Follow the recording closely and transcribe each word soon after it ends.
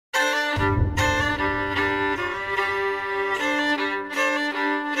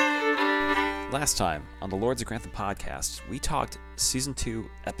Last time on the Lords of Grantham podcast, we talked Season 2,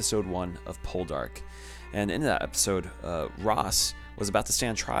 Episode 1 of Poldark. And in that episode, Ross was about to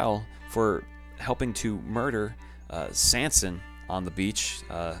stand trial for helping to murder Sanson on the beach.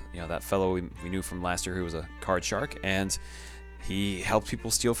 That fellow we knew from last year who was a card shark. And he helped people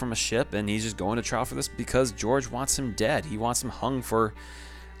steal from a ship, and he's just going to trial for this because George wants him dead. He wants him hung for,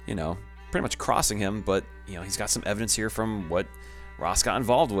 pretty much crossing him. But, he's got some evidence here from what Ross got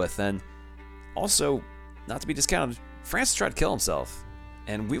involved with. And also, not to be discounted, Francis tried to kill himself.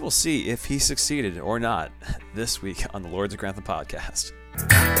 And we will see if he succeeded or not this week on the Lords of Grantham podcast.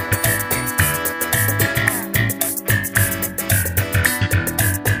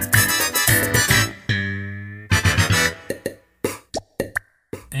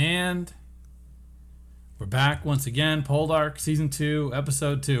 And we're back once again. Poldark, Season 2,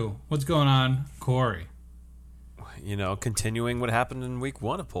 Episode 2. What's going on, Corey? Continuing what happened in week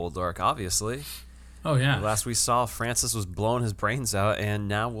 1 of Poldark, obviously. Oh, yeah. Last we saw, Francis was blowing his brains out, and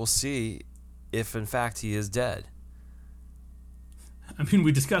now we'll see if, in fact, he is dead. I mean,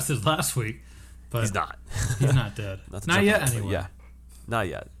 we discussed this last week, but he's not. He's not dead. Not yet, anyway. Yeah, not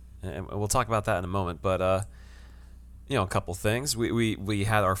yet. And we'll talk about that in a moment. But, a couple things. We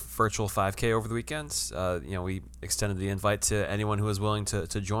had our virtual 5K over the weekends. We extended the invite to anyone who was willing to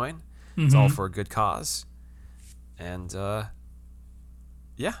join. Mm-hmm. It's all for a good cause. And, I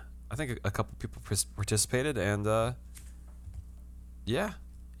think a couple people participated, and, Yeah,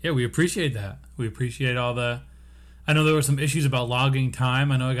 we appreciate that. We appreciate all the... I know there were some issues about logging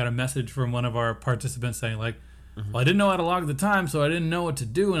time. I know I got a message from one of our participants saying, well, I didn't know how to log the time, so I didn't know what to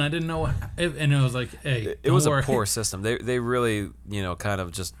do, and I didn't know and it was like, hey, it was a poor system. They really, kind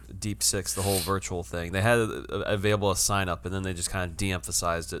of just deep sixed the whole virtual thing. They had available a sign up, and then they just kind of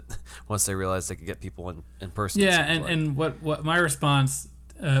de-emphasized it once they realized they could get people in person. Yeah, and what my response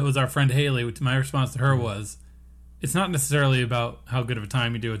was our friend Haley. My response to her was, it's not necessarily about how good of a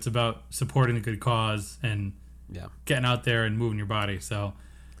time you do. It's about supporting the good cause and getting out there and moving your body. So.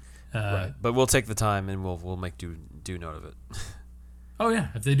 Right. But we'll take the time and we'll make due note of it. Oh yeah,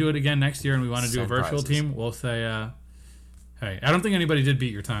 if they do it again next year and we want to do a virtual team, we'll say, hey, I don't think anybody did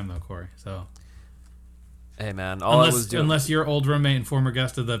beat your time though, Corey. So, hey man, unless your old roommate and former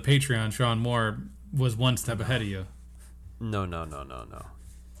guest of the Patreon, Sean Moore, was one step ahead of you. No.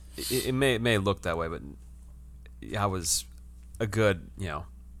 It may look that way, but I was a good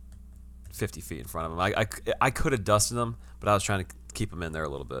 50 feet in front of him. I could have dusted him, but I was trying to keep him in there a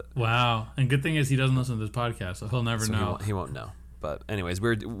little bit. Wow. And good thing is he doesn't listen to this podcast, so he'll never know. He won't know. But anyways,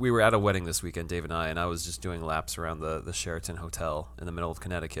 we were at a wedding this weekend, Dave and I was just doing laps around the Sheraton Hotel in the middle of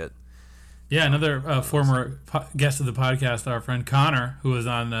Connecticut. Yeah, another former guest of the podcast, our friend Connor, who was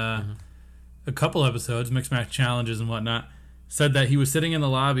on a couple episodes, Mixed Match Challenges and whatnot, said that he was sitting in the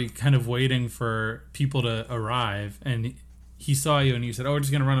lobby kind of waiting for people to arrive, and he saw you and you said, we're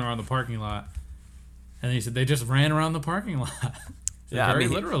just going to run around the parking lot. And then he said, they just ran around the parking lot.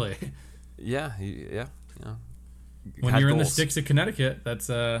 Literally. Yeah. When you're in the sticks of Connecticut, that's...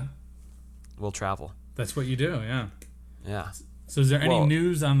 we'll travel. That's what you do, yeah. Yeah. So is there any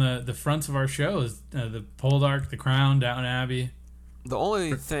news on the fronts of our shows? The Poldark, The Crown, Downton Abbey? The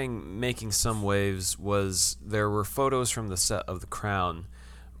only thing making some waves was there were photos from the set of The Crown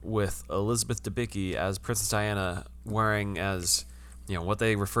with Elizabeth Debicki as Princess Diana wearing as... what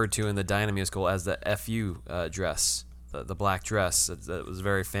they referred to in the Diana musical as the FU dress, the black dress that was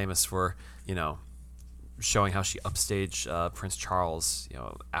very famous for, showing how she upstaged Prince Charles,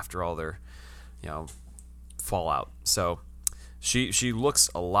 after all their, fallout. So she looks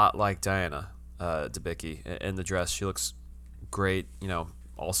a lot like Diana Debicki in the dress. She looks great.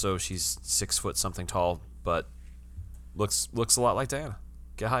 Also she's 6 foot something tall, but looks a lot like Diana.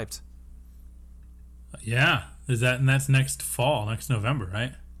 Get hyped. Yeah. And that's next fall, next November,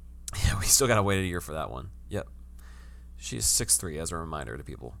 right? Yeah, we still gotta wait a year for that one. Yep. She's 6'3", as a reminder to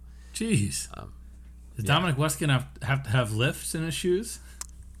people. Jeez. Is Dominic West gonna have to have lifts in his shoes?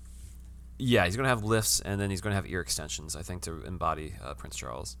 Yeah, he's gonna have lifts, and then he's gonna have ear extensions, I think, to embody Prince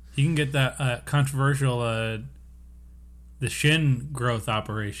Charles. He can get that controversial the shin growth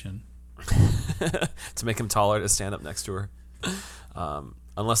operation to make him taller to stand up next to her.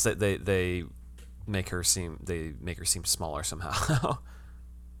 Unless they make her seem smaller somehow.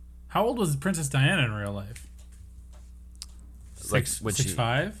 How old was Princess Diana in real life?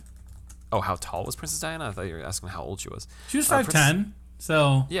 6'5"? Oh, how tall was Princess Diana? I thought you were asking how old she was. She was 5'10".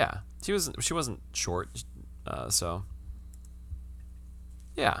 So yeah, she wasn't short. So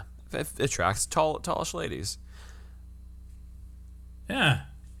yeah, it attracts tallish ladies. Yeah,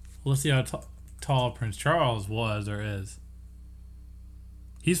 well, let's see how tall Prince Charles was or is.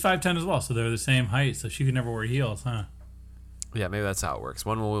 He's 5'10" as well, so they're the same height. So she could never wear heels, huh? Yeah, maybe that's how it works.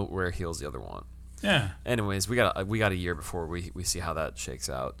 One will wear heels, the other won't. Yeah. Anyways, we got a year before we see how that shakes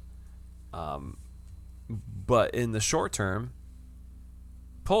out. But in the short term,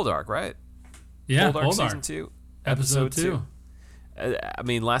 Poldark, right? Yeah, Poldark season 2, episode 2. I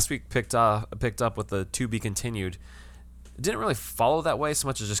mean, last week picked up with the to be continued. It didn't really follow that way so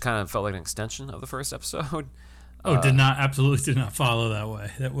much as just kind of felt like an extension of the first episode. Absolutely did not follow that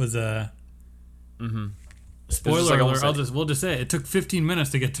way. That was spoiler alert. We'll just say it took 15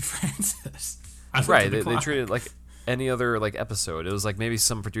 minutes to get to Francis. Right, they treated it like any other like episode. It was like maybe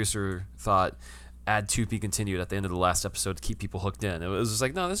some producer thought add to be continued at the end of the last episode to keep people hooked in. It was just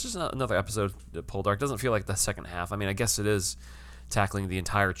like, no, this is just another episode. Poldark doesn't feel like the second half. I mean, I guess it is tackling the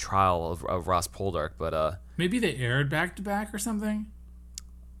entire trial of Ross Poldark, but maybe they aired back to back or something.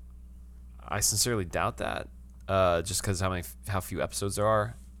 I sincerely doubt that, just because how few episodes there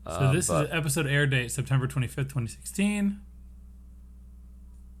are. So this is episode air date September 25th, 2016.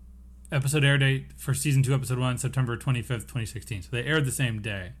 Episode air date for season 2, episode 1, September 25th, 2016. So they aired the same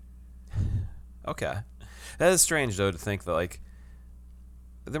day. Okay, that is strange though to think that like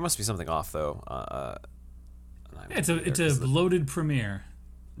there must be something off though. It's a loaded premiere.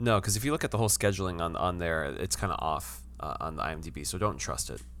 No, because if you look at the whole scheduling on there, it's kind of off on the IMDb. So don't trust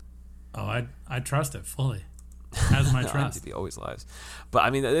it. Oh, I trust it fully. Has my trust. IMDb always lies. But I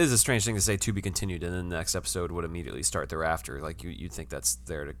mean, it is a strange thing to say to be continued, and then the next episode would immediately start thereafter. Like you'd think that's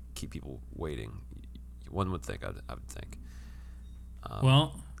there to keep people waiting. One would think. I would think.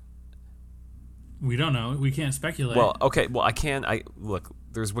 Well, we don't know. We can't speculate. Well, okay. Well, I look.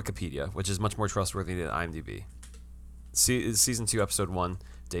 There's Wikipedia, which is much more trustworthy than IMDb. Season 2, episode 1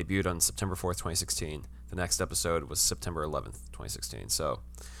 debuted on September 4th, 2016. The next episode was September 11th, 2016. So,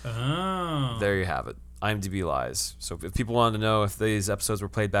 there you have it. IMDb lies. So if people wanted to know if these episodes were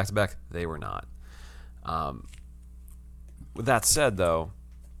played back to back, they were not. With that said, though,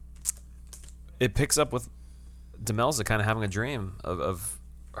 it picks up with Demelza kind of having a dream of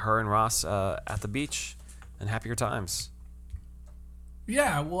her and Ross at the beach and happier times.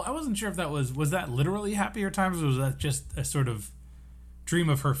 Yeah, well, I wasn't sure if that was that literally happier times, or was that just a sort of dream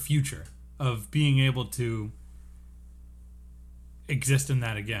of her future, of being able to exist in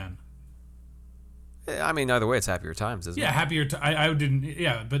that again. I mean, either way, it's happier times, isn't it? Yeah, happier. I didn't.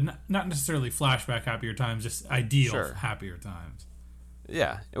 Yeah, but not necessarily flashback happier times, just ideal happier times.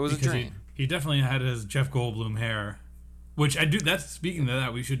 Yeah, it was because a dream. He definitely had his Jeff Goldblum hair, which I do. That's speaking of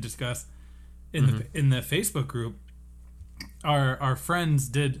that, we should discuss in the Facebook group. Our friends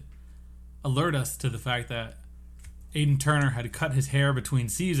did alert us to the fact that Aidan Turner had cut his hair between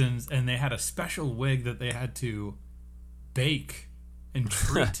seasons, and they had a special wig that they had to bake and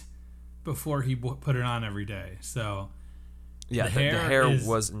treat before he put it on every day. So yeah, the hair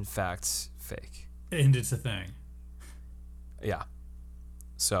was in fact fake, and it's a thing. Yeah.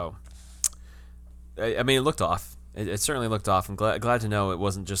 So I mean, it looked off. It certainly looked off. I'm glad to know it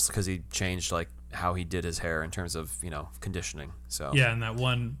wasn't just because he changed like how he did his hair in terms of conditioning. So yeah, and that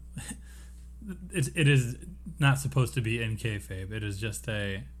one, it is not supposed to be in kayfabe. It is just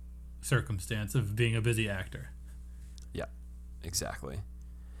a circumstance of being a busy actor. Yeah, exactly.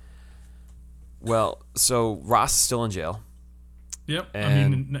 Well, so Ross is still in jail. Yep. I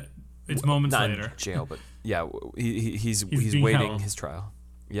mean, it's moments not later. In jail, but yeah, he's waiting held. His trial.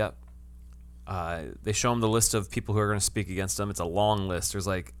 Yep. They show him the list of people who are going to speak against him. It's a long list. There's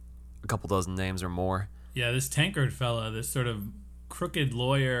like a couple dozen names or more. Yeah, this Tankard fella, this sort of crooked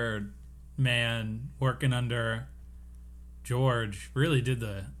lawyer man working under George, really did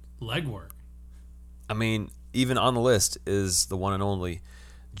the legwork. I mean, even on the list is the one and only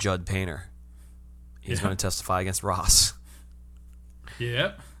Judd Painter. He's going to testify against Ross.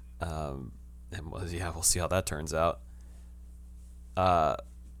 Yep. And we'll see how that turns out.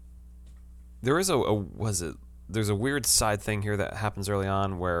 There is there's a weird side thing here that happens early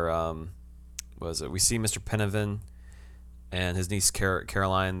on where we see Mr. Penavin and his niece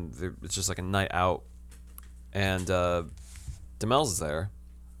Caroline. It's just like a night out, and Demelza's there.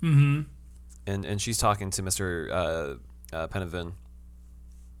 Mm-hmm. And she's talking to Mr. Penavin,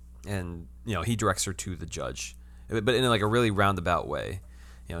 and he directs her to the judge, but in like a really roundabout way.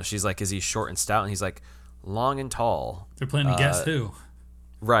 She's like, "Is he short and stout?" And he's like, "Long and tall." They're playing to guess who.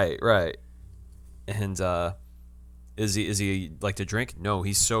 Right. And is he like to drink? No,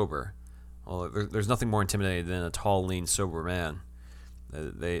 he's sober. Well, there's nothing more intimidating than a tall, lean, sober man.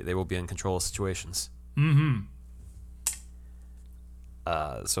 They will be in control of situations. Mm-hmm.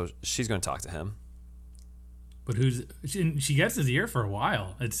 So she's going to talk to him. But she gets his ear for a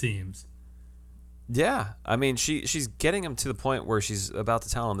while, it seems. Yeah, I mean, she's getting him to the point where she's about to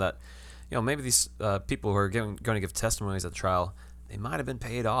tell him that, maybe these people who are going to give testimonies at the trial, they might have been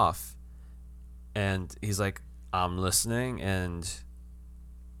paid off. And he's like, I'm listening, and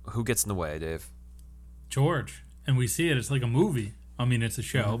who gets in the way, Dave? George. And we see it. It's like a movie. I mean, it's a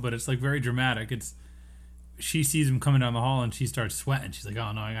show, but it's like very dramatic. She sees him coming down the hall, and she starts sweating. She's like,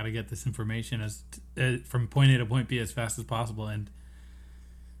 oh, no, I got to get this information from point A to point B as fast as possible, and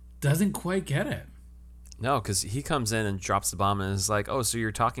doesn't quite get it. No, because he comes in and drops the bomb and is like, oh, so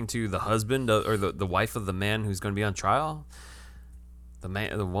you're talking to the husband or the wife of the man who's going to be on trial?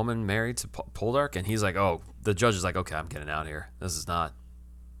 The woman married to Poldark? And he's like, oh, the judge is like, okay, I'm getting out of here.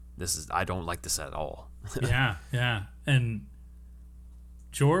 I don't like this at all. Yeah. And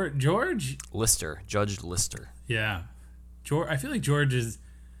George? Judge Lister. Yeah. I feel like George is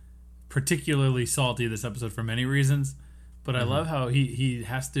particularly salty this episode for many reasons. But I love how he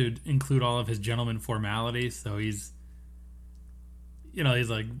has to include all of his gentleman formalities. So he's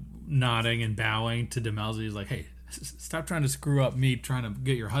like nodding and bowing to Demelza. He's like, hey, stop trying to screw up me trying to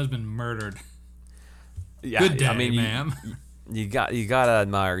get your husband murdered. Yeah, good day, ma'am. You gotta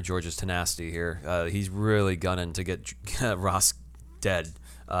admire George's tenacity here. He's really gunning to get Ross dead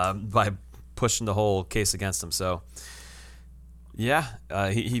by pushing the whole case against him. So yeah,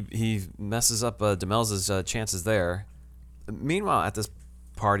 he messes up Demelza's chances there. Meanwhile, at this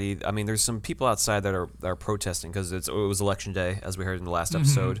party, I mean, there's some people outside that are protesting because it was election day, as we heard in the last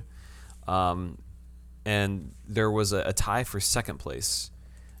episode, and there was a tie for second place,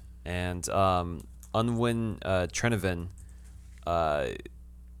 and Unwin Trenevin,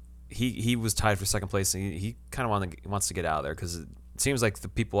 he was tied for second place, and he kind of wants to get out of there because it seems like the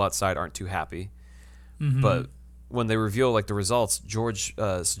people outside aren't too happy, but when they reveal like the results, George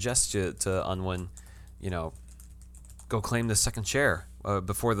suggests to Unwin, go claim the second chair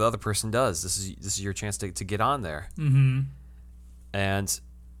before the other person does. This is your chance to get on there. And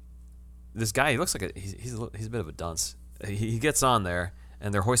this guy, he looks like he's a bit of a dunce. He gets on there,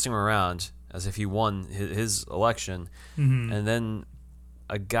 and they're hoisting him around as if he won his election. And then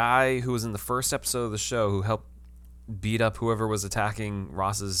a guy who was in the first episode of the show who helped beat up whoever was attacking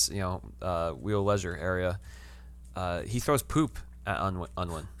Ross's Wheel Leisure area, he throws poop at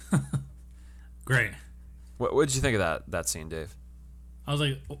Unwin. Great. What did you think of that scene, Dave? I was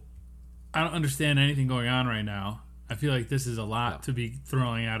like, I don't understand anything going on right now. I feel like this is a lot to be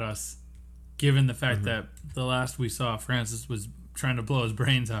throwing at us, given the fact that the last we saw, Francis was trying to blow his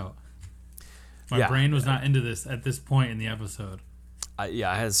brains out. My brain was not into this at this point in the episode. I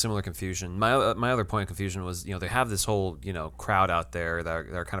had a similar confusion. My other point of confusion was, they have this whole, crowd out there that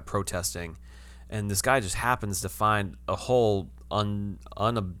are kind of protesting, and this guy just happens to find a whole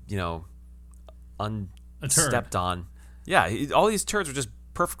stepped on. Yeah, all these turds were just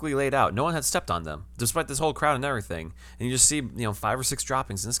perfectly laid out. No one had stepped on them, despite this whole crowd and everything. And you just see, 5 or 6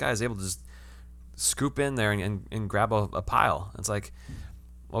 droppings, and this guy is able to just scoop in there and grab a pile. It's like,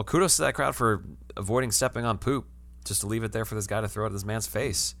 well, kudos to that crowd for avoiding stepping on poop, just to leave it there for this guy to throw at this man's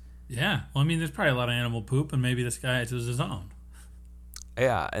face. Yeah, well, I mean, there's probably a lot of animal poop, and maybe this guy it was his own.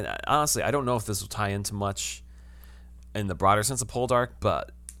 Yeah, and honestly, I don't know if this will tie into much in the broader sense of Poldark,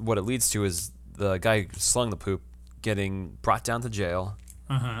 but what it leads to is the guy who slung the poop getting brought down to jail,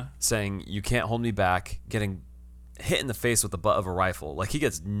 saying, you can't hold me back, getting hit in the face with the butt of a rifle. Like, he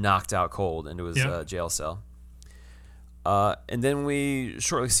gets knocked out cold into his jail cell. And then we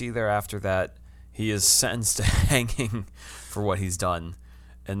shortly see thereafter that he is sentenced to hanging for what he's done.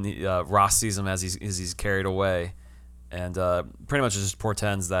 And Ross sees him as he's carried away. And pretty much just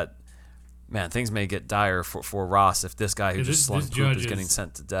portends that, man, things may get dire for Ross if this guy who just slung poop is getting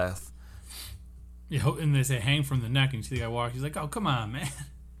sent to death. Yeah, and they say hang from the neck, and you see the guy walk. He's like, "Oh, come on, man!"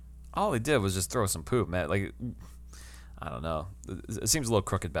 All he did was just throw some poop, man. Like, I don't know. It seems a little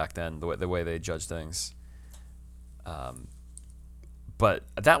crooked back then, the way they judge things. But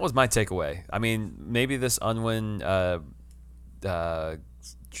that was my takeaway. I mean, maybe this Unwin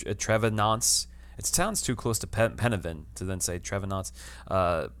Trevenance. It sounds too close to Penavin to then say Trevenance.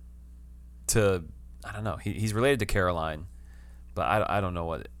 I don't know. He's related to Caroline. But I don't know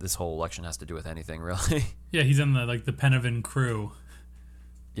what this whole election has to do with anything, really. Yeah, he's in the Penavin crew.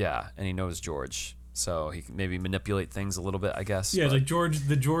 Yeah, and he knows George, so he can maybe manipulate things a little bit, I guess. Yeah, like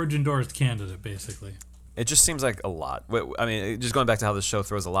the George endorsed candidate, basically. It just seems like a lot. I mean, just going back to how this show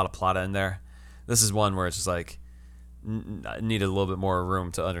throws a lot of plot in there, this is one where it's just like needed a little bit more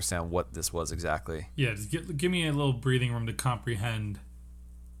room to understand what this was exactly. Yeah, just give me a little breathing room to comprehend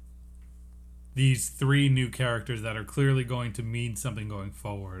these 3 new characters that are clearly going to mean something going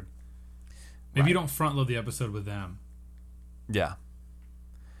forward. Maybe you don't front load the episode with them. Yeah.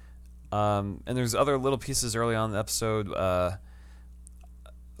 And there's other little pieces early on in the episode.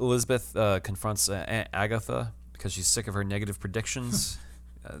 Elizabeth confronts Aunt Agatha because she's sick of her negative predictions.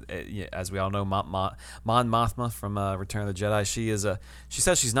 As we all know, Mon Mothma from Return of the Jedi, she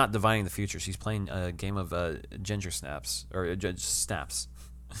says she's not divining the future. She's playing a game of ginger snaps or snaps.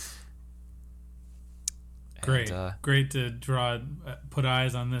 Great, and, great to put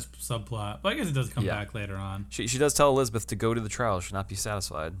eyes on this subplot. But I guess it does come back later on. She does tell Elizabeth to go to the trial. She'll not be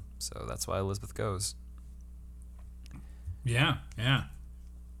satisfied, so that's why Elizabeth goes. Yeah.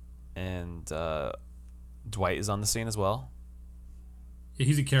 And Dwight is on the scene as well.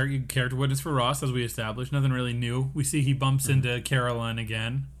 He's a character witness for Ross, as we established. Nothing really new. We see he bumps into Caroline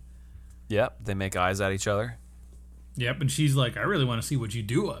again. Yep, they make eyes at each other. Yep, and she's like, I really want to see what you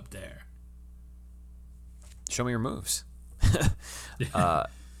do up there. Show me your moves.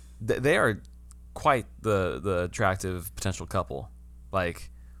 They are quite the attractive potential couple. Like,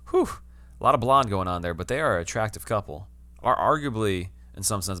 a lot of blonde going on there, but they are an attractive couple. Are arguably, in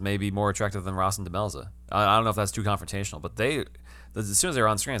some sense, maybe more attractive than Ross and Demelza. I don't know if that's too confrontational, but as soon as they're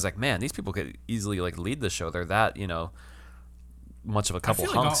on screen, it's like, man, these people could easily like lead the show. They're that, much of a couple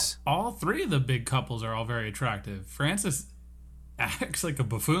hunks. Like all three of the big couples are all very attractive. Francis acts like a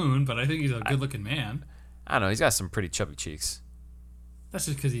buffoon, but I think he's a good-looking man. I don't know. He's got some pretty chubby cheeks. That's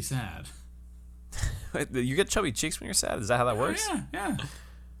just because he's sad. You get chubby cheeks when you're sad? Is that how that works? Yeah.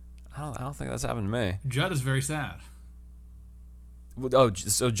 I don't think that's happened to me. Judd is very sad. Oh,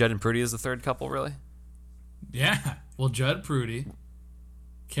 so Judd and Prudy is the third couple, really? Yeah. Well, Judd, Prudy,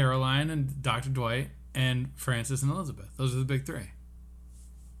 Caroline, and Dr. Dwight, and Francis and Elizabeth. Those are the big three.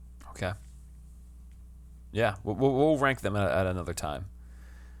 Okay. Yeah, we'll rank them at another time.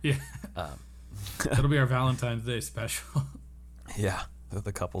 Yeah. That'll be our Valentine's Day special. Yeah,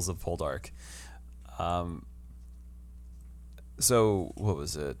 the couples of Poldark. So, what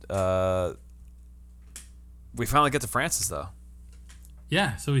was it? We finally get to Francis, though.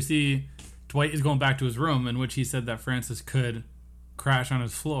 Yeah, so we see Dwight is going back to his room, in which he said that Francis could crash on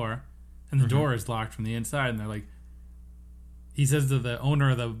his floor, and the door is locked from the inside, and they're like, he says to the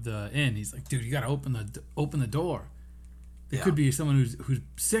owner of the inn, he's like, dude, you gotta open the door. There could be someone who's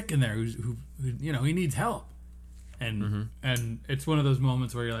sick in there, who he needs help. And and it's one of those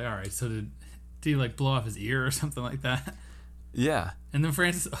moments where you're like, all right, so did he like blow off his ear or something like that? Yeah. And then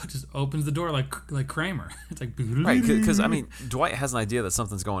Francis just opens the door like Kramer. It's like, right, because I mean, Dwight has an idea that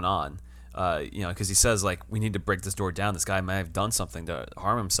something's going on. Because he says like, we need to break this door down. This guy may have done something to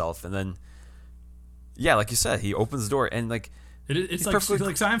harm himself, and then, yeah, like you said, he opens the door and like, it's like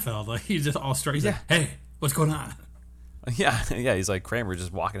Seinfeld. Like he's just all straight. He's like, hey, what's going on? Yeah. He's like Kramer,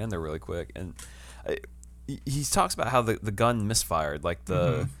 just walking in there really quick, and he talks about how the gun misfired, like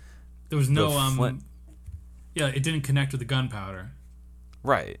there was no flint. Yeah, it didn't connect with the gunpowder.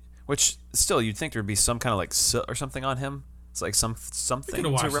 Right. Which still, you'd think there'd be some kind of like soot or something on him. It's like something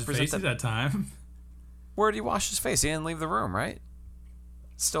to represent that time. Where did he wash his face? He didn't leave the room, right?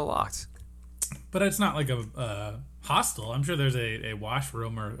 It's still locked. But it's not like a hostel. I'm sure there's a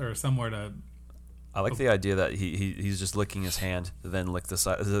washroom or somewhere to. I like the idea that he's just licking his hand, then clean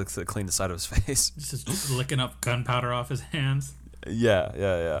the side of his face. Just licking up gunpowder off his hands.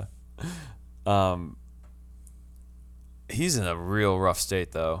 Yeah. He's in a real rough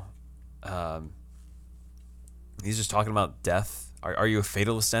state, though. He's just talking about death. Are you a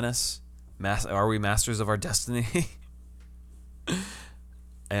fatalist, Dennis? Are we masters of our destiny?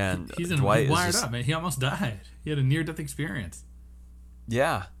 And Dwight is wired up, man. He almost died. He had a near-death experience.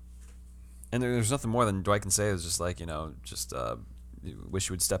 Yeah. And there's nothing more than Dwight can say. Is just like, wish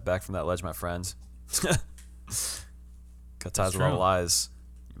you would step back from that ledge, my friend. Cut ties with all the lies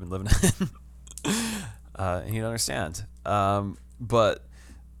you've been living in. And he'd understand. But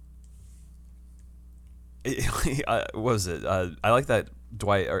what was it? I like that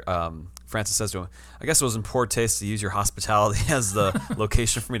Dwight Francis says to him, I guess it was in poor taste to use your hospitality as the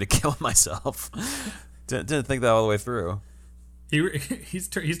location for me to kill myself. Didn't think that all the way through. He's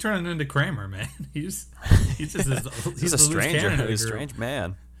turning into Kramer, man. He's just he's a stranger. He's a strange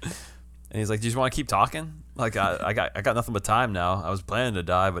man. And he's like, do you just want to keep talking? Like I got nothing but time now. I was planning to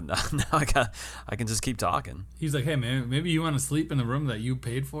die, but now I can just keep talking. He's like, hey man, maybe you want to sleep in the room that you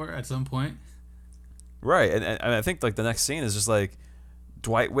paid for at some point. Right, and I think like the next scene is just like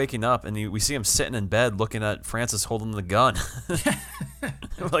Dwight waking up, and we see him sitting in bed looking at Francis holding the gun.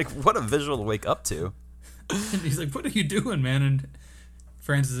 Like, what a visual to wake up to. And he's like, what are you doing, man? And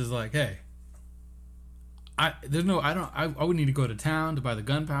Francis is like, hey, I would need to go to town to buy the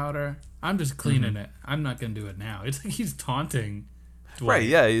gunpowder. I'm just cleaning it. I'm not gonna do it now. It's like he's taunting Dwight. Right,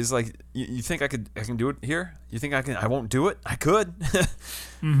 yeah. He's like, you think I can do it here? You think I won't do it? I could.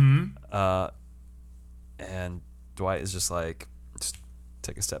 And Dwight is just like, just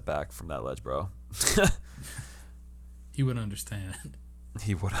take a step back from that ledge, bro. He would understand.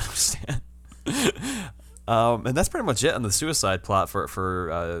 He would understand. And that's pretty much it on the suicide plot for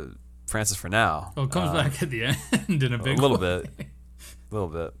Francis for now. Oh, it comes back at the end in a big little way. bit. A little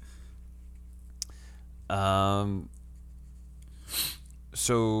bit.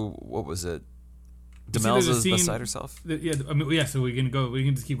 So what was it? Demelza's beside herself. So we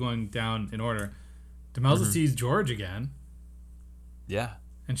can just keep going down in order. Demelza sees George again. Yeah.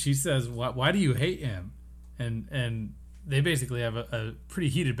 And she says, "Why do you hate him?" And they basically have a pretty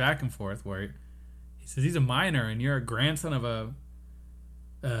heated back and forth where he says he's a minor and you're a grandson of a.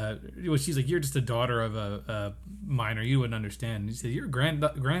 She's like, you're just a daughter of a miner. You wouldn't understand. And he said, you're a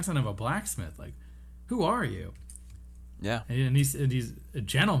grandson of a blacksmith. Like, who are you? Yeah. And he's a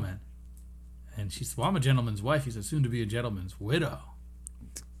gentleman. And she said, well, I'm a gentleman's wife. He said, soon to be a gentleman's widow.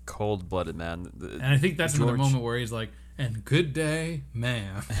 Cold-blooded man. And I think that's another moment where he's like, and good day,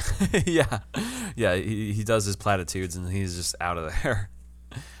 ma'am. Yeah. Yeah, he does his platitudes and he's just out of there.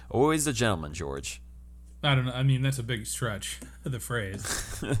 Always the gentleman, George. I don't know. I mean, that's a big stretch of the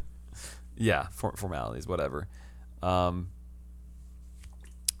phrase. Yeah, formalities, whatever. What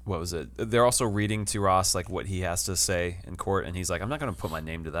was it? They're also reading to Ross like what he has to say in court, and he's like, "I'm not going to put my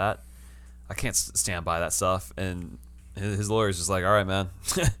name to that. I can't stand by that stuff." And his lawyer's just like, "All right, man."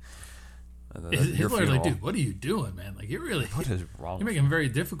 His lawyer's like, "Dude, what are you doing, man? Like, what is wrong? You're making it very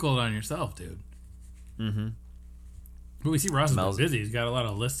difficult on yourself, dude." Mm-hmm. But we see Ross is been busy. He's got a lot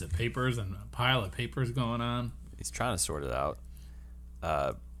of lists of papers and a pile of papers going on. He's trying to sort it out.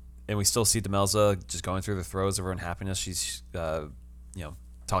 And we still see Demelza just going through the throes of her unhappiness. She's,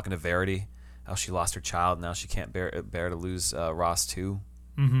 talking to Verity, how she lost her child. Now she can't bear to lose Ross too.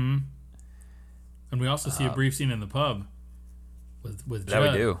 Mm-hmm. And we also see a brief scene in the pub with Judd.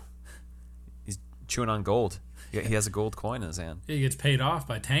 That we do. He's chewing on gold. He has a gold coin in his hand. He gets paid off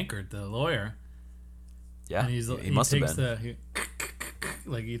by Tankard, the lawyer. Yeah, and he must have been.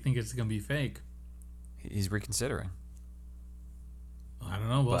 Like, you think it's going to be fake. He's reconsidering. I don't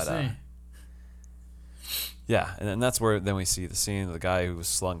know. We'll see. Yeah, and that's where then we see the scene of the guy who was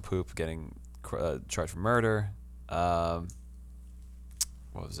slung poop getting charged for murder. What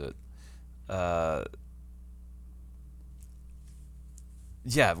was it?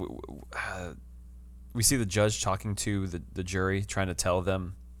 We see the judge talking to the jury, trying to tell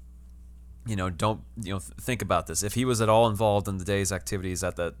them, think about this. If he was at all involved in the day's activities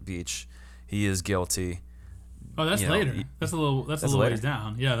at that beach, he is guilty. Oh, that's later. That's a little ways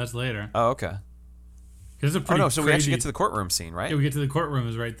down. Yeah, that's later. Oh, okay. It's a pretty so we actually get to the courtroom scene, right? Yeah, we get to the courtroom.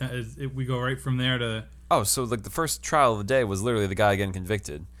 Is right. We go right from there to. Oh, so like the first trial of the day was literally the guy getting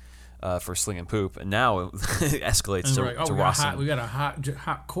convicted for slinging poop, and now it escalates to Ross. We got a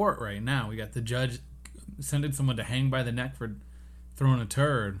hot court right now. We got the judge sending someone to hang by the neck for throwing a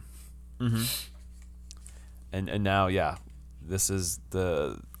turd. Mm-hmm. And now, yeah, this is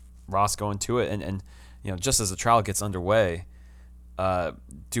the Ross going to it, and just as the trial gets underway,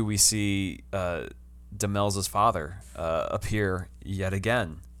 do we see Demelza's father appear yet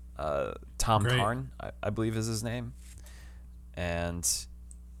again? Tom Karn, I believe is his name, and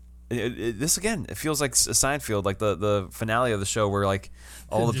this again, it feels like a Seinfeld, like the finale of the show, where like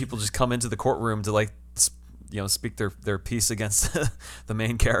all the people just come into the courtroom to like speak their piece against the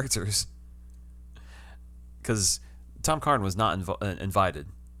main characters, because Tom Karn was not invited.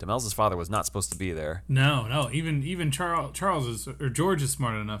 Demelza's father was not supposed to be there. No. Even George is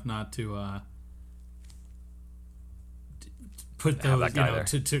smart enough not to put those,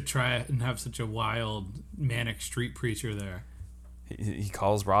 to try and have such a wild, manic street preacher there. He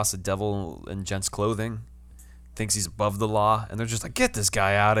calls Ross a devil in gents' clothing, thinks he's above the law, and they're just like, get this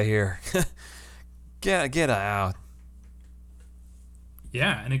guy out of here. get out.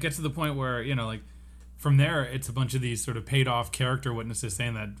 Yeah, and it gets to the point where, like, from there, it's a bunch of these sort of paid-off character witnesses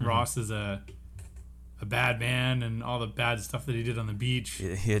saying that Ross is a bad man and all the bad stuff that he did on the beach.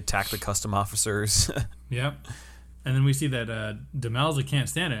 He attacked the custom officers. Yep. And then we see that Demelza can't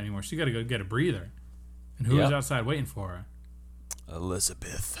stand it anymore. She's got to go get a breather. And who is outside waiting for her?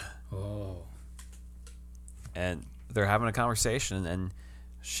 Elizabeth. Oh. And they're having a conversation, and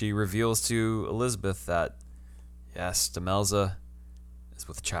she reveals to Elizabeth that, yes, Demelza is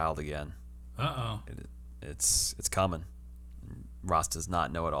with child again. Uh-oh. It's coming. Ross does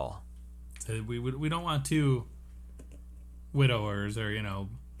not know it all. So we don't want two widowers, or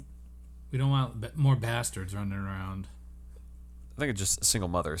we don't want more bastards running around. I think it's just single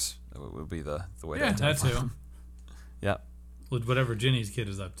mothers would be the way. Yeah, to that too. Them. Yeah. With whatever Ginny's kid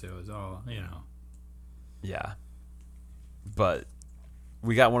is up to is all. Yeah. But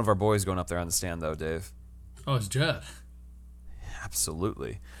We got one of our boys going up there on the stand, though, Dave. Oh, it's Judd.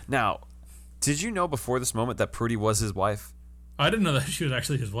 Absolutely. Now, did you know before this moment that Prudy was his wife? I didn't know that she was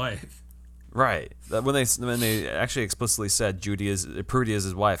actually his wife. Right. When they actually explicitly said Prudy is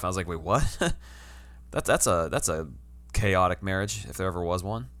his wife, I was like, wait, what? that's a chaotic marriage if there ever was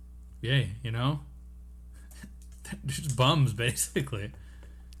one. Yeah, just bums basically.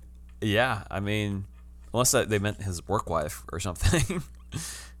 Yeah, I mean, unless they meant his work wife or something.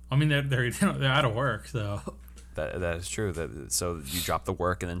 I mean, they're out of work, so. That is true. So you drop the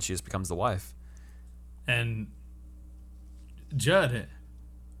work and then she just becomes the wife. And Judd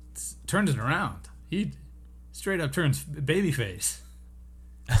turns it around. He straight up turns babyface.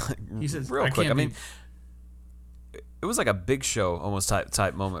 He says, real quick. I mean, it was like a Big Show almost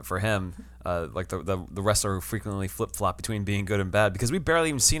type moment for him. Like the wrestler who frequently flip flop between being good and bad, because we barely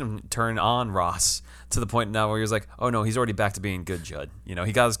even seen him turn on Ross to the point now where he was like, oh no, he's already back to being good, Judd.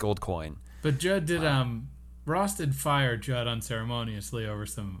 He got his gold coin. But Judd did Ross did fire Judd unceremoniously over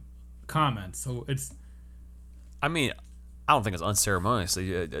some comments. So it's. I mean, I don't think it's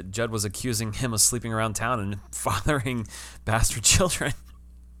unceremoniously. Judd was accusing him of sleeping around town and fathering bastard children.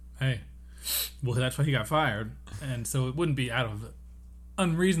 Hey, well, that's why he got fired, and so it wouldn't be out of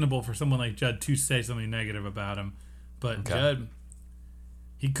unreasonable for someone like Judd to say something negative about him. But okay. Judd,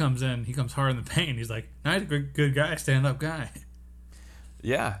 he comes hard in the paint. He's like, "Nice, good guy, stand up guy."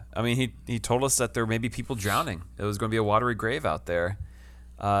 Yeah, I mean, he told us that there may be people drowning. It was going to be a watery grave out there,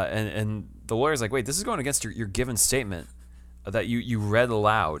 and the lawyer's like, "Wait, this is going against your given statement that you read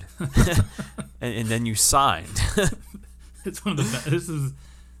aloud, and then you signed." It's one of the best.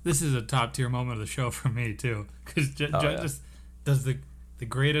 This is a top tier moment of the show for me too, because Judd just does the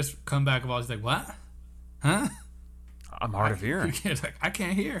greatest comeback of all. He's like, "What? Huh? I'm hard of hearing. I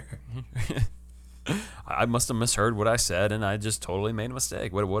can't hear." I must have misheard what I said, and I just totally made a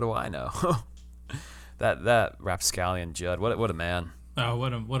mistake. What do I know? that rapscallion Judd, what a man! Oh,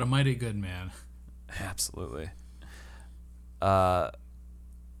 what a mighty good man! Absolutely. And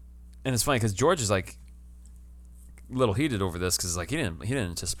it's funny because George is like a little heated over this because like he didn't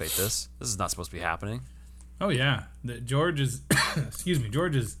anticipate this. This is not supposed to be happening. Oh yeah, George is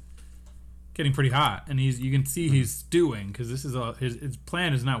George is getting pretty hot, and you can see he's stewing because this is his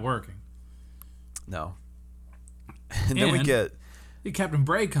plan is not working. No. And then we get Captain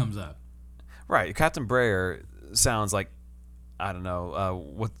Bray comes up. Right, Captain Brayer sounds like, I don't know,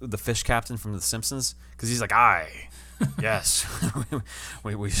 what the fish captain from The Simpsons, because he's like, "Aye, yes,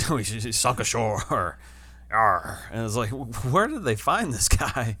 we sunk ashore." And it's like, where did they find this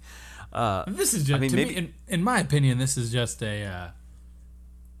guy? This is just, me, in my opinion, this is just a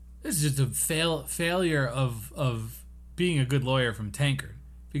failure of being a good lawyer from Tankard,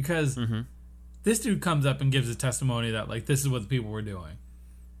 because this dude comes up and gives a testimony that like this is what the people were doing,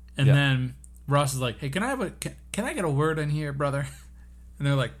 and then Ross is like, "Hey, can I get a word in here, brother?" And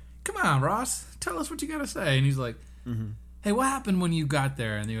they're like, "Come on, Ross, tell us what you got to say." And he's like, "Hey, what happened when you got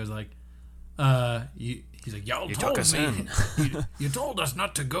there?" And he was like, he's like, "Y'all told me, you told us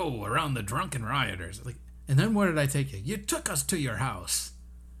not to go around the drunken rioters." Like, and then where did I take you? You took us to your house.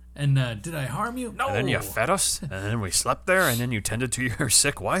 And did I harm you? No. And then you fed us, and then we slept there, and then you tended to your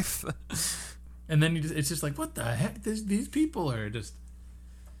sick wife. And then it's just like, what the heck? These people are just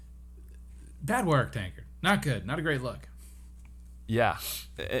bad work, Tankard. Not good. Not a great look. Yeah,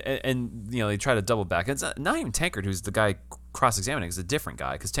 and they try to double back. It's not even Tankard who's the guy cross-examining. It's a different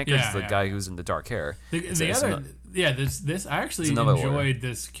guy because Tankard's the guy who's in the dark hair. This I actually enjoyed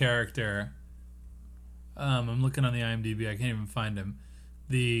this character. I'm looking on the IMDb. I can't even find him.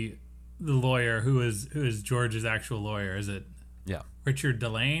 The lawyer who is George's actual lawyer. Is it? Yeah. Richard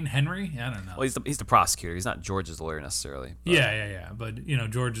Delane? Henry? I don't know. Well, he's the prosecutor. He's not George's lawyer necessarily. But. Yeah. But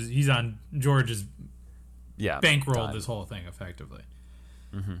he's on George's bankrolled this whole thing effectively.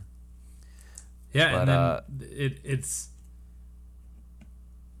 Mm-hmm. Yeah, but, and then it's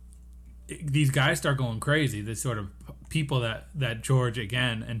these guys start going crazy. This sort of people that George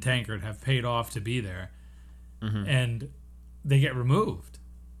again and Tankard have paid off to be there, and they get removed.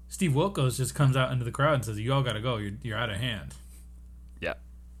 Steve Wilkos just comes out into the crowd and says, "You all got to go. You're out of hand." Yeah,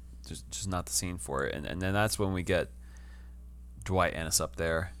 just not the scene for it. And then that's when we get Dwight Ennis up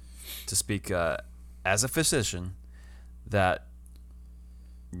there to speak as a physician that,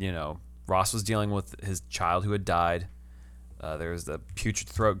 Ross was dealing with his child who had died. There was the putrid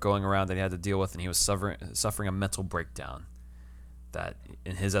throat going around that he had to deal with, and he was suffering a mental breakdown that,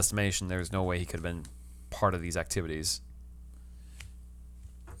 in his estimation, there's no way he could have been part of these activities.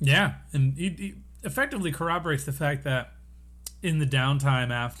 Yeah, and he effectively corroborates the fact that in the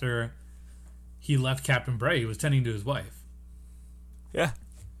downtime after he left Captain Bray, he was tending to his wife. Yeah.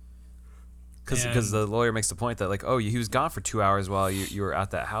 Because the lawyer makes the point that, like, oh, he was gone for 2 hours while you were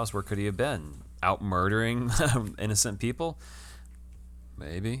at that house. Where could he have been? Out murdering innocent people?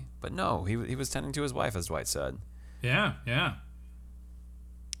 Maybe. But no, he was tending to his wife, as Dwight said. Yeah, yeah.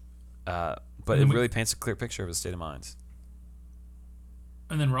 But it really paints a clear picture of his state of mind.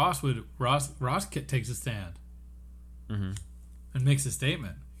 And then Ross takes a stand and makes a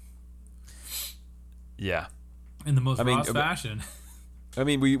statement. Yeah. In the most Ross fashion. I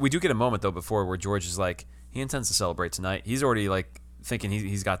mean, we do get a moment, though, before where George is like, he intends to celebrate tonight. He's already, like, thinking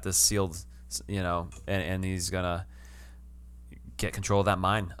he's got this sealed, you know, and he's going to get control of that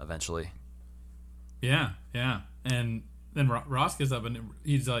mine eventually. Yeah, yeah. And then Ross gets up and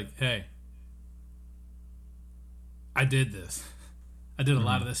he's like, hey, I did this. I did a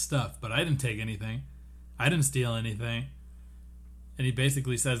lot of this stuff, but I didn't take anything. I didn't steal anything. And he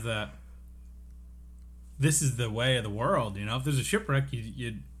basically says that this is the way of the world, you know. If there's a shipwreck,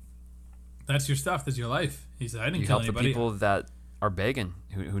 you that's your stuff, that's your life. He said, I didn't kill anybody. You help the people that are begging,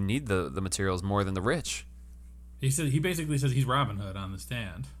 who need the materials more than the rich. He basically says he's Robin Hood on the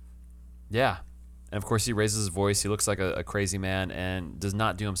stand. Yeah. And of course he raises his voice. He looks like a crazy man and does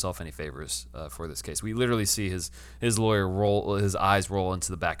not do himself any favors for this case. We literally see his lawyer his eyes roll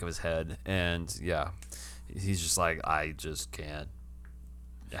into the back of his head, and yeah, he's just like, I just can't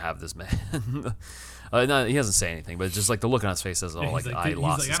have this man. No, he doesn't say anything, but just like the look on his face says, "Oh, like I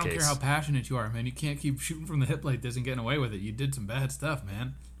lost this case." I don't care how passionate you are, man. You can't keep shooting from the hip like this and getting away with it. You did some bad stuff,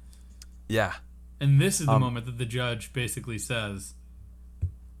 man. Yeah. And this is the moment that the judge basically says,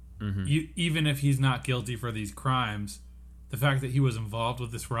 even if he's not guilty for these crimes, the fact that he was involved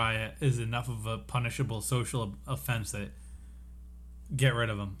with this riot is enough of a punishable social offense that get rid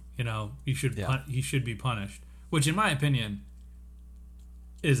of him. You know, he should be punished. Which, in my opinion,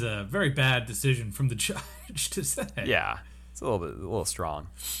 is a very bad decision from the judge to say. Yeah, it's a little strong.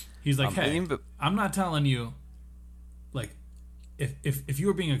 He's like, hey, I'm not telling you, like, if you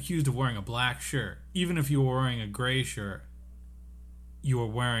were being accused of wearing a black shirt, even if you were wearing a gray shirt, you were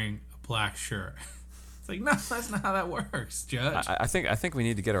wearing a black shirt. It's like, no, that's not how that works, Judge. I think we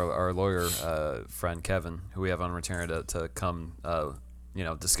need to get our lawyer friend Kevin, who we have on retainer, to come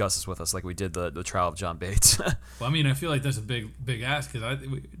discuss this with us, like we did the trial of John Bates. Well, I mean, I feel like that's a big ask, because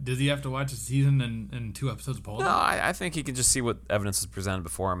does he have to watch a season and 2 episodes of Poldark? No, I think he can just see what evidence is presented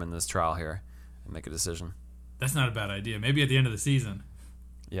before him in this trial here and make a decision. That's not a bad idea. Maybe at the end of the season.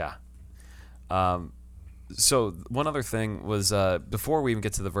 Yeah. So one other thing was, before we even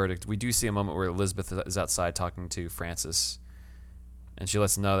get to the verdict, we do see a moment where Elizabeth is outside talking to Francis, and she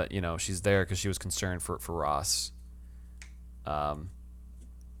lets him know that, you know, she's there because she was concerned for Ross.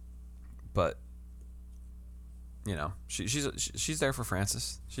 But you know, she's there for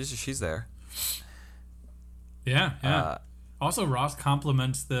Francis. She's there. Yeah. Also, Ross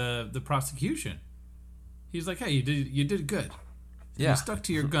compliments the prosecution. He's like, "Hey, you did good. Yeah, you stuck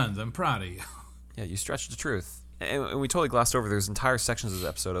to your guns. I'm proud of you." Yeah, you stretched the truth. And we totally glossed over. There's entire sections of this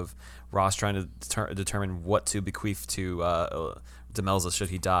episode of Ross trying to determine what to bequeath to Demelza should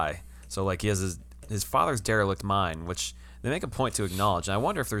he die. So like he has his father's derelict mine, which they make a point to acknowledge. And I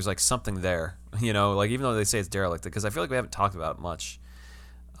wonder if there's like something there, you know, like even though they say it's derelict, because I feel like we haven't talked about it much.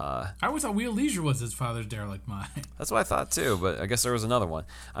 I always thought Wheel Leisure was his father's derelict mine. That's what I thought too, but I guess there was another one.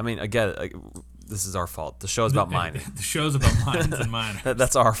 I mean, again, this is our fault. The show's about mining. The show's about mines and miners.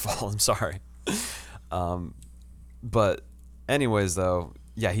 That's our fault. I'm sorry. But anyways, though,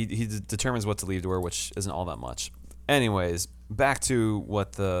 yeah, he determines what to leave to her, which isn't all that much. Anyways, back to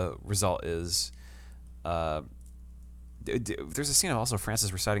what the result is. There's a scene of also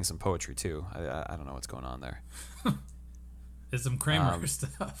Francis reciting some poetry too. I don't know what's going on there. It's some Kramer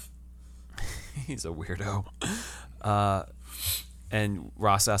stuff. He's a weirdo. And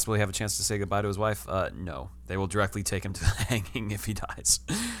Ross asks, will he have a chance to say goodbye to his wife? No. They will directly take him to the hanging if he dies.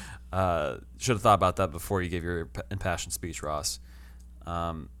 Should have thought about that before you gave your impassioned speech, Ross.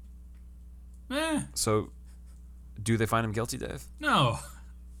 So, do they find him guilty, Dave? No.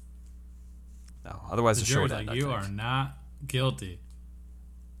 No. Otherwise, the show would end. Like, you are not guilty.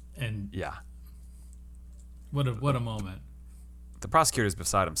 And yeah. What a moment. The prosecutor's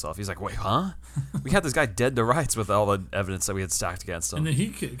beside himself. He's like, wait, huh? We had this guy dead to rights with all the evidence that we had stacked against him. And then he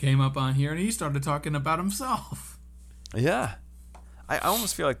came up on here and he started talking about himself. Yeah. I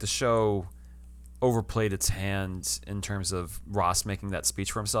almost feel like the show overplayed its hand in terms of Ross making that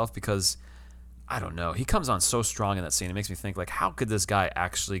speech for himself, because, I don't know, he comes on so strong in that scene. It makes me think, like, how could this guy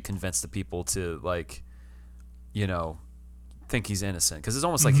actually convince the people to, like, you know, think he's innocent? Because it's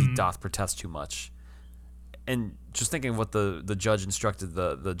almost like he doth protest too much. And just thinking what the judge instructed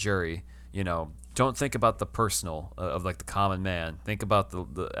the jury, you know, don't think about the personal of like the common man. Think about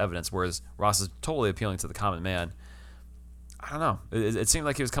the evidence. Whereas Ross is totally appealing to the common man. I don't know. It seemed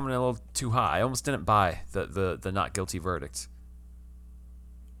like he was coming in a little too high. I almost didn't buy the not guilty verdict.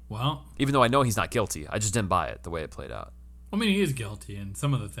 Well, even though I know he's not guilty, I just didn't buy it the way it played out. I mean, he is guilty in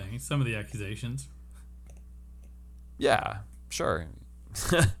some of the things, some of the accusations. Yeah, sure.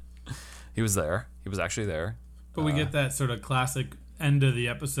 He was there. He was actually there. But we get that sort of classic end of the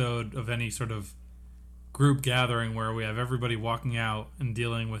episode of any sort of group gathering where we have everybody walking out and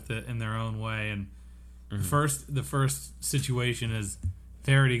dealing with it in their own way. And the first situation is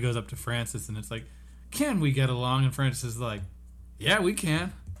Verity goes up to Francis and it's like, "Can we get along?" And Francis is like, "Yeah, we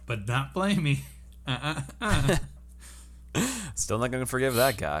can, but not blame me." Still not going to forgive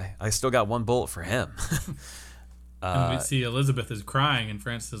that guy. I still got one bullet for him. And we see Elizabeth is crying, and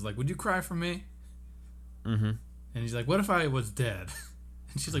Francis is like, "Would you cry for me?" Mm-hmm. And he's like, "What if I was dead?"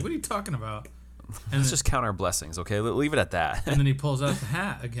 And she's like, "What are you talking about?" And let's just count our blessings, okay? Leave it at that. And then he pulls out the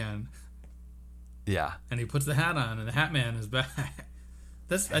hat again. Yeah. And he puts the hat on, and the Hat Man is back.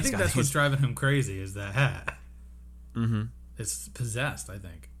 I think that's what's driving him crazy, is that hat. Mm-hmm. It's possessed, I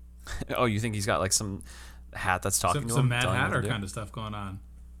think. Oh, you think he's got like some hat that's talking to him? Some Mad Hatter kind of stuff going on.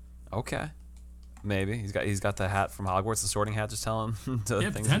 Okay. Maybe. He's got the hat from Hogwarts, the sorting hat, just telling him to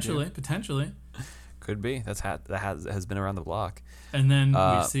things potentially. Could be. The hat has been around the block. And then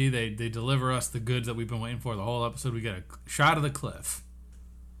we see they deliver us the goods that we've been waiting for the whole episode. We get a shot of the cliff.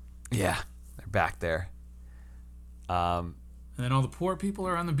 Yeah. They're back there. And then all the poor people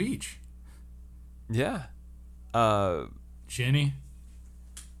are on the beach. Yeah. Ginny.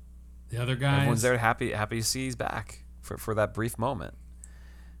 The other guys. Everyone's there happy to see he's back for that brief moment.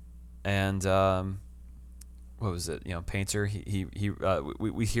 And what was it? Painter.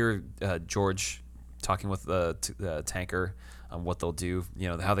 We hear George talking with the tanker on what they'll do.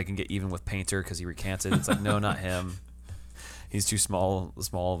 How they can get even with Painter because he recanted. It's like, no, not him. He's too small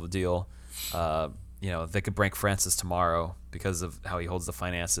of a deal. They could break Francis tomorrow because of how he holds the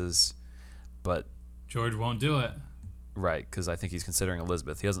finances, but George won't do it. Right, because I think he's considering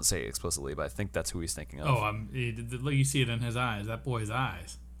Elizabeth. He doesn't say it explicitly, but I think that's who he's thinking of. Oh, you see it in his eyes. That boy's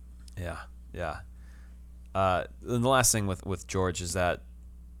eyes. Yeah. And the last thing with George is that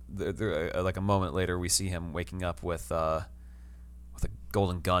like a moment later we see him waking up with a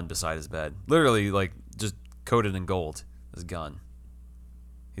golden gun beside his bed. Literally, like, just coated in gold. His gun.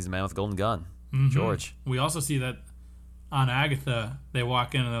 He's a man with a golden gun. Mm-hmm. George. We also see that Aunt Agatha. They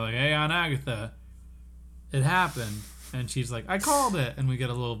walk in and they're like, "Hey, Aunt Agatha, it happened." And she's like, "I called it." And we get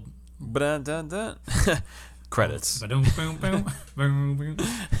a little credits.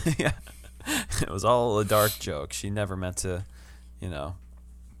 Yeah. It was all a dark joke. She never meant to,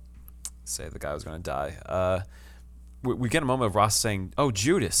 say the guy was going to die. We get a moment of Ross saying, "Oh,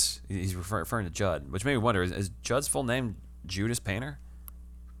 Judas." He's referring to Judd, which made me wonder, is Judd's full name Judas Painter?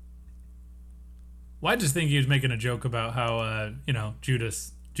 Well, I just think he was making a joke about how,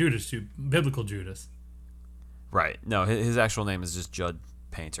 Judas, biblical Judas. Right. No, his actual name is just Judd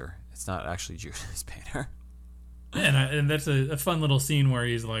Painter. It's not actually Judas Painter. And that's a fun little scene where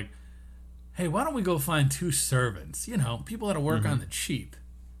he's like, "Hey, why don't we go find 2 servants? People that work on the cheap."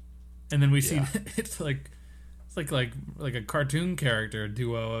 And then we see it's like a cartoon character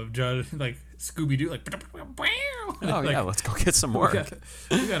duo of Judd, like Scooby Doo, like. Oh yeah, let's go get some work.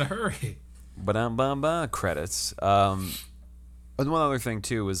 We gotta hurry. Credits. And one other thing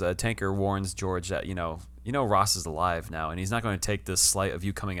too is Tanker warns George that Ross is alive now, and he's not going to take this slight of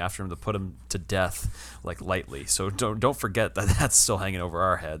you coming after him to put him to death like lightly. So don't forget that that's still hanging over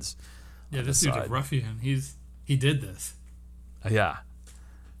our heads. Yeah, this dude's a ruffian. He did this. Yeah.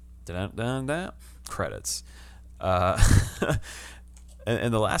 Credits. And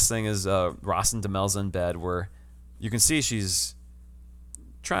the last thing is Ross and Demelza in bed, where you can see she's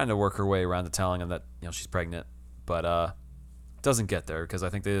trying to work her way around to telling him that she's pregnant, but doesn't get there because I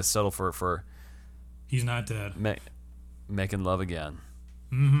think they just settle for he's not dead. Making love again.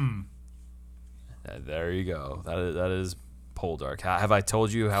 Mm-hmm. There you go. That is Poldark. Have I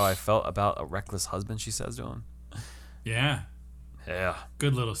told you how I felt about a reckless husband? She says to him. Yeah. Yeah.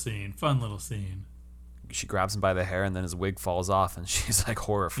 Good little scene. Fun little scene. She grabs him by the hair and then his wig falls off and she's like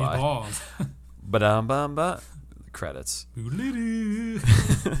horrified. He's bald. But credits.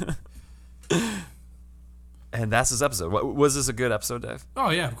 And that's this episode. Was this a good episode, Dave? Oh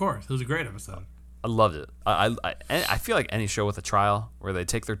yeah, of course. It was a great episode. I loved it. I feel like any show with a trial where they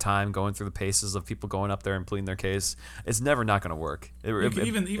take their time going through the paces of people going up there and pleading their case, it's never not going to work.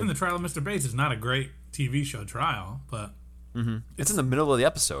 Even the trial of Mr. Bates is not a great TV show trial, but It's in the middle of the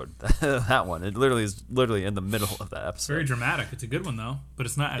episode. That one. It literally is in the middle of that episode. Very dramatic. It's a good one though, but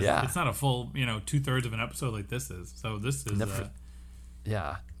it's not. Yeah. It's not a full 2/3 of an episode like this is. So this is.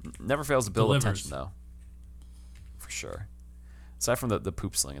 Never fails to build delivers. attention though. For sure. Aside from the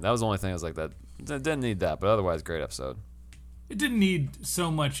poop slinging, that was the only thing I was like that. Didn't need that, but otherwise, great episode. It didn't need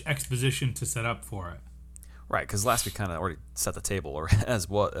so much exposition to set up for it. Right, because last week kind of already set the table, or as it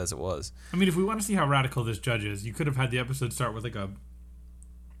was. I mean, if we want to see how radical this judge is, you could have had the episode start with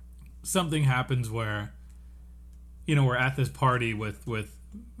something happens where, we're at this party with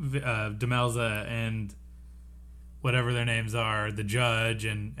Demelza and whatever their names are, the judge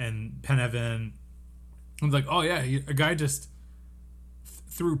and Penevin. I'm like, oh yeah, a guy just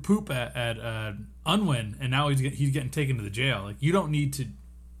threw poop at Unwin, and now he's getting taken to the jail. Like, you don't need to.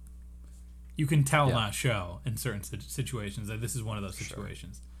 You can tell not show in certain situations that this is one of those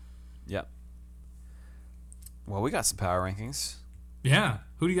situations. Sure. Yep. Well, we got some power rankings. Yeah.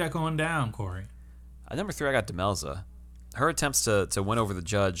 Who do you got going down, Corey? At number 3, I got Demelza. Her attempts to win over the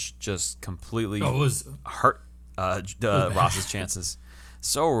judge just completely hurt Ross's chances.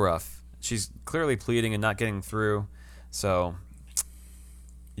 So rough. She's clearly pleading and not getting through. So,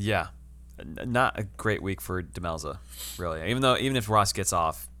 yeah. Not a great week for Demelza, really. Even if Ross gets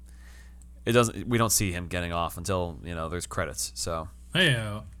off, we don't see him getting off until there's credits. So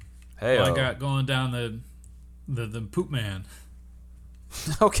well, I got going down the poop man.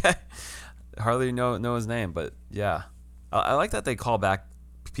 Okay, hardly know his name, but yeah, I like that they call back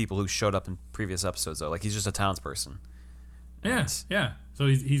people who showed up in previous episodes though. Like, he's just a townsperson. Yeah. So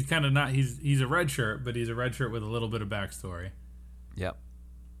he's kind of not he's a red shirt, but he's a red shirt with a little bit of backstory. Yep.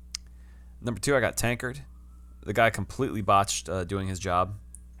 Number 2, I got Tankard. The guy completely botched doing his job.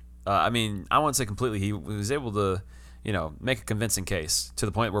 I won't say completely. He was able to, make a convincing case to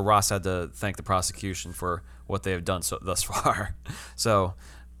the point where Ross had to thank the prosecution for what they have done thus far. So,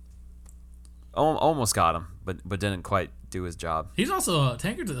 almost got him, but didn't quite do his job. He's also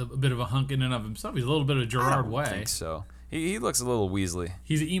Tankard's a bit of a hunk in and of himself. He's a little bit of Gerard Way. I think so. He looks a little Weasley.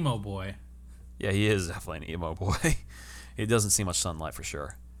 He's an emo boy. Yeah, he is definitely an emo boy. He doesn't see much sunlight for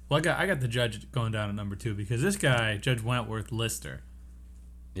sure. Well, I got the judge going down at number 2 because this guy, Judge Wentworth Lister.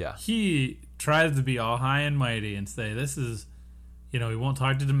 Yeah. He tries to be all high and mighty and say, this is, he won't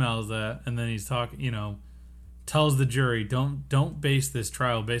talk to Demelza, and then he's talking, tells the jury, don't base this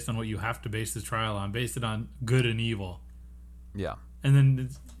trial based on what you have to base this trial on. Base it on good and evil. Yeah. And then,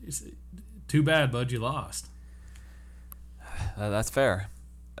 it's too bad, bud, you lost. That's fair.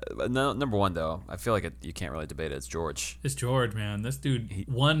 Number 1, though, I feel like you can't really debate it. It's George. It's George, man. This dude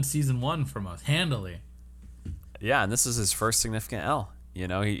won season 1 from us, handily. Yeah, and this is his first significant L.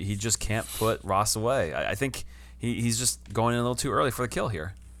 He just can't put Ross away. I think he's just going in a little too early for the kill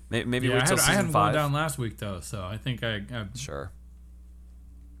here. Maybe wait till season 5. I had him going down last week though, so I think I sure.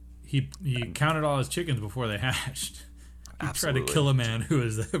 He counted all his chickens before they hatched. He Absolutely. tried to kill a man who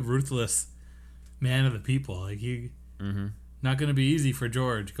is a ruthless man of the people. Like not going to be easy for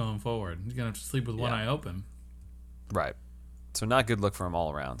George going forward. He's going to have to sleep with one eye open. Right. So not a good look for him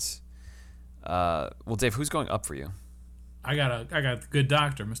all around. Well, Dave, who's going up for you? I got the good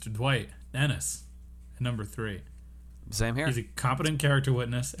doctor, Mr. Dwight Dennis, at number 3. Same here. He's a competent character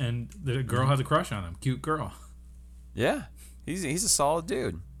witness, and the girl has a crush on him. Cute girl. Yeah, he's a solid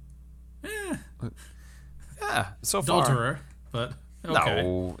dude. Yeah, so far. Adulterer, but okay.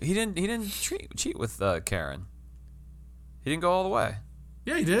 No, he didn't cheat with Karen. He didn't go all the way.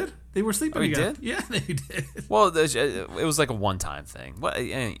 Yeah, he did. They were sleeping together. Did? Yeah, they did. Well, it was like a one-time thing. Well,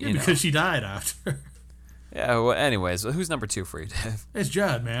 because she died after. Yeah, well, anyways, who's number 2 for you, Dave? It's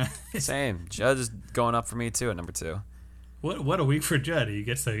Judd, man. Same. Judd is going up for me, too, at number 2. What a week for Judd. He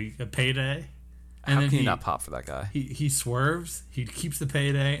gets a payday. And How can you not pop for that guy? He swerves. He keeps the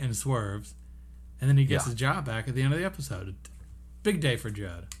payday and swerves. And then he gets his job back at the end of the episode. Big day for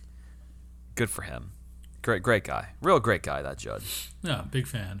Judd. Good for him. Great guy. Real great guy, that Judd. Yeah, big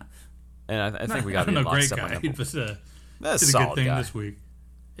fan. And I think we got to be in great lockstep guy, on number. but That's did a good thing guy. this week.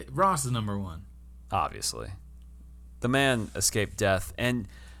 Ross is number 1. Obviously. The man escaped death, and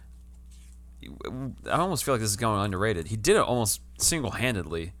I almost feel like this is going underrated. He did it almost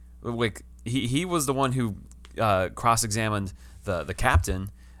single-handedly. Like, he was the one who cross-examined the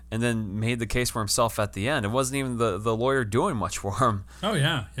captain and then made the case for himself at the end. It wasn't even the lawyer doing much for him. Oh,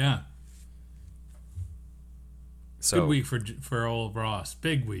 yeah. So, good week for old Ross.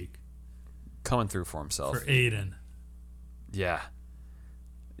 Big week. Coming through for himself. For Aiden. Yeah,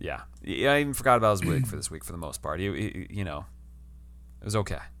 I even forgot about his wig for this week for the most part. He it was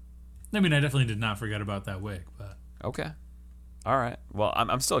okay. I mean, I definitely did not forget about that wig, but okay. All right. Well,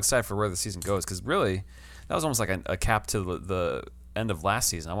 I'm still excited for where the season goes because really, that was almost like a cap to the end of last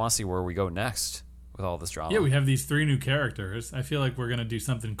season. I want to see where we go next with all this drama. Yeah, we have these 3 new characters. I feel like we're gonna do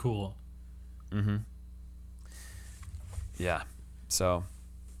something cool. Mm-hmm. Yeah. So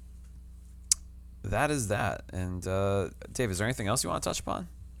that is that. And Dave, is there anything else you want to touch upon?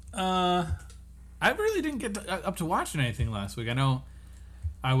 I really didn't get up to watching anything last week. I know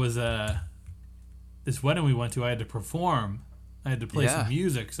I was this wedding we went to. I had to perform. I had to play some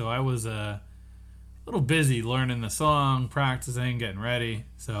music, so I was a little busy learning the song, practicing, getting ready.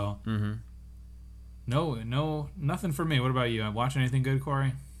 So no, nothing for me. What about you? Watching anything good,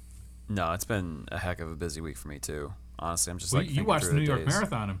 Corey? No, it's been a heck of a busy week for me too. Honestly, I'm just you watched the New York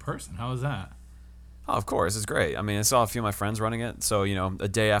Marathon in person. How was that? Oh, of course, it's great. I mean, I saw a few of my friends running it. So, a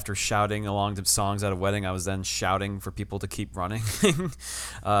day after shouting along to songs at a wedding, I was then shouting for people to keep running.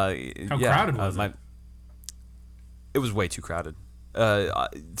 How crowded was it? It was way too crowded.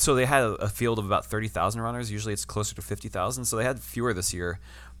 So they had a field of about 30,000 runners. Usually it's closer to 50,000. So they had fewer this year,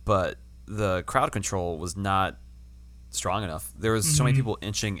 but the crowd control was not strong enough. There was so many people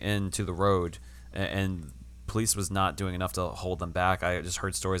inching into the road, and police was not doing enough to hold them back. I just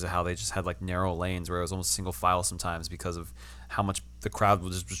heard stories of how they just had like narrow lanes where it was almost single file sometimes because of how much the crowd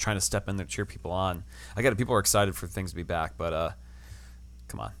was trying to step in there to cheer people on. I get it. People are excited for things to be back, but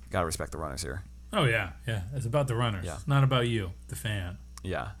come on, gotta respect the runners here. Oh yeah. It's about the runners. Yeah. It's not about you, the fan.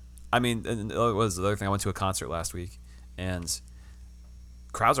 Yeah, I mean, and it was the other thing. I went to a concert last week, and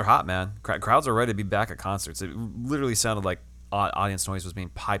crowds are hot, man. Crowds are ready to be back at concerts. It literally sounded like audience noise was being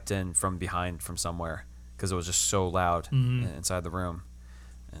piped in from behind from somewhere because it was just so loud inside the room.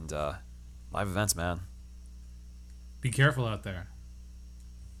 And live events, man. Be careful out there.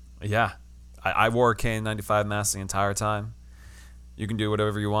 Yeah, I wore a KN95 mask the entire time. You can do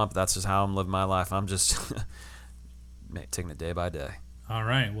whatever you want, but that's just how I'm living my life. I'm just taking it day by day. All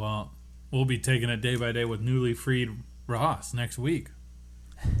right. Well, we'll be taking it day by day with newly freed Ross next week.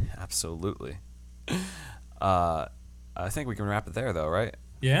 Absolutely. I think we can wrap it there, though, right?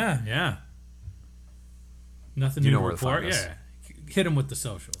 Yeah. Nothing new to report. Yeah. Hit him with the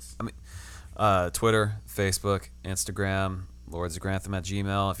socials. I mean, Twitter, Facebook, Instagram,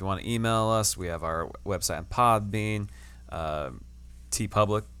 lordsofgrantham@gmail. If you want to email us, we have our website on Podbean,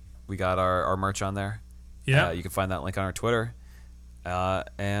 TeePublic. We got our merch on there. Yeah. You can find that link on our Twitter.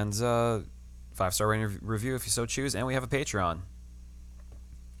 And 5-star rating review if you so choose. And we have a Patreon.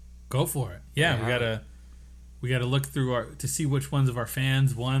 Go for it. Yeah, we gotta look through to see which ones of our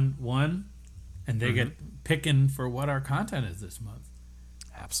fans won, and they get picking for what our content is this month.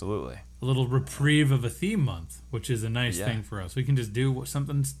 Absolutely. A little reprieve of a theme month, which is a nice thing for us. We can just do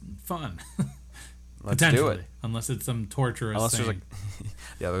something fun. Let's do it. Unless it's some torturous thing.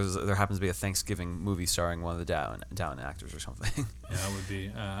 There happens to be a Thanksgiving movie starring one of the Down actors or something. Yeah, that would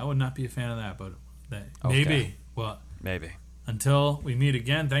be. I would not be a fan of that, but Okay. maybe. Well, maybe. Until we meet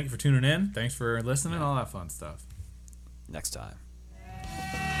again, thank you for tuning in. Thanks for listening, all that fun stuff. Next time.